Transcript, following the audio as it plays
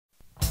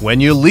when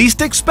you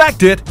least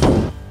expect it,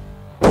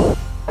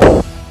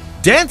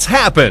 dents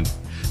happen.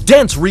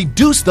 Dents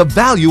reduce the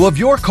value of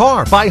your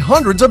car by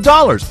hundreds of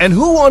dollars, and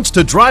who wants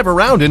to drive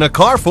around in a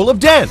car full of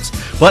dents?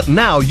 But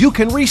now you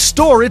can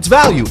restore its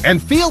value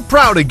and feel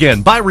proud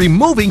again by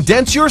removing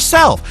dents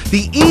yourself,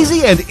 the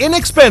easy and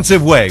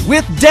inexpensive way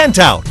with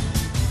DentOut.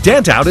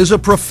 DentOut is a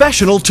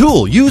professional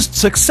tool used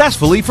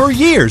successfully for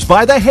years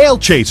by the hail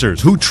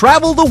chasers who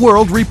travel the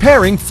world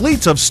repairing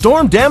fleets of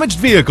storm-damaged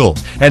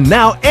vehicles. And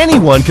now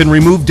anyone can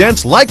remove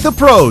dents like the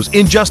pros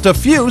in just a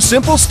few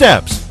simple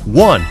steps.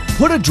 1.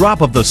 Put a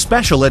drop of the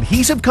special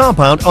adhesive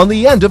compound on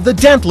the end of the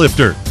dent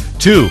lifter.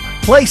 2.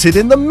 Place it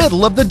in the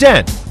middle of the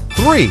dent.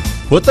 3.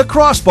 Put the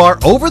crossbar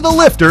over the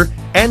lifter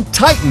and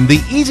tighten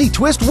the easy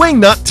twist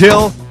wing nut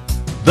till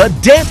the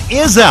dent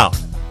is out.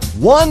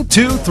 1,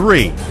 2,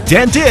 3.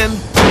 Dent in,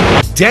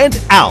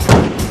 dent out.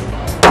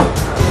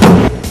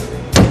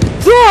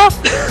 Yeah!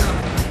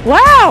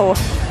 Wow!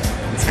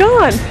 It's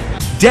gone.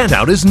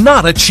 DentOut is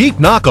not a cheap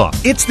knockoff.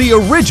 It's the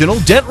original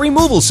dent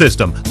removal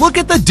system. Look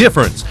at the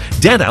difference.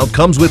 DentOut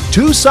comes with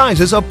 2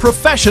 sizes of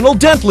professional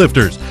dent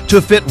lifters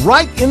to fit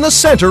right in the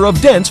center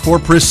of dents for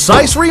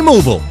precise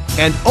removal.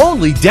 And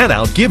only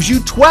DentOut gives you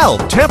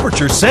 12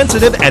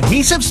 temperature-sensitive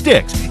adhesive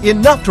sticks,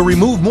 enough to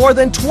remove more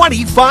than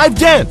 25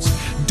 dents.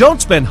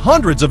 Don't spend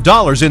hundreds of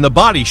dollars in the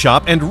body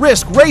shop and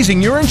risk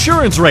raising your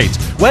insurance rates,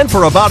 when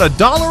for about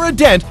 $1 a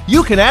dent,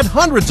 you can add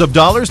hundreds of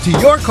dollars to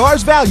your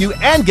car's value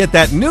and get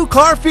that new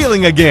car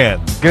feeling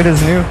again. Good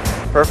as new.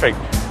 Perfect.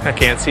 I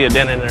can't see a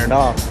dent in there at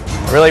all.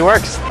 It really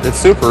works. It's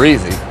super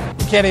easy.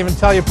 You can't even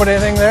tell you put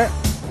anything there?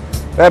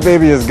 That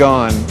baby is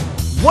gone.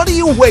 What are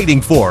you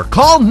waiting for?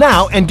 Call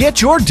now and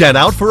get your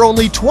DentOut for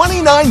only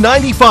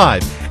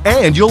 $29.95.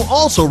 And you'll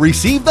also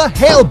receive the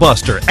Hail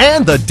Buster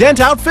and the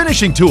DentOut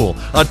finishing tool,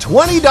 a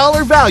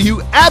 $20 value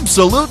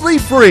absolutely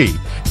free.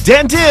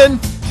 Dent in,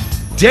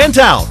 dent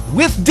out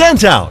with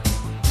DentOut.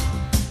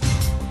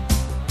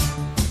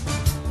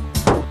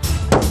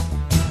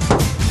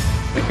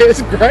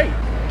 It's great.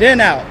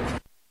 DentOut.